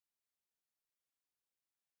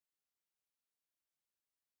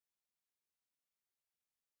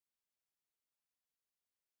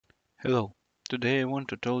Hello, today I want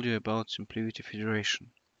to tell you about SimpliVity Federation.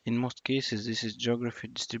 In most cases, this is geography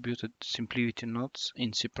distributed SimpliVity nodes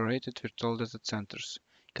in separated virtual data centers,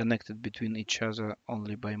 connected between each other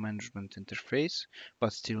only by management interface,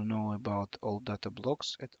 but still know about all data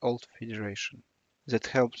blocks at all federation. That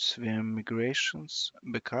helps VM migrations,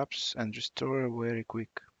 backups, and restore very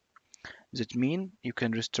quick. That means you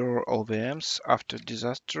can restore all VMs after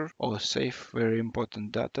disaster or save very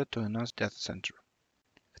important data to another data center.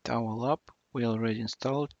 At our lab, we already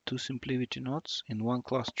installed two SimpliVity nodes in one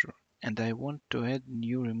cluster, and I want to add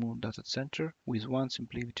new remote data center with one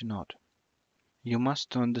SimpliVity node. You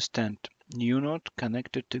must understand, new node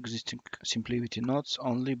connected to existing SimpliVity nodes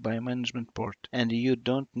only by management port, and you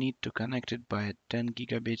don't need to connect it by 10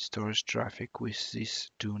 gigabit storage traffic with these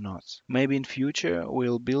two nodes. Maybe in future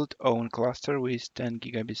we'll build own cluster with 10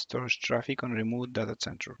 gigabit storage traffic on remote data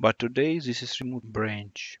center, but today this is remote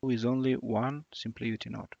branch with only one SimpliVity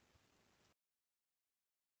node.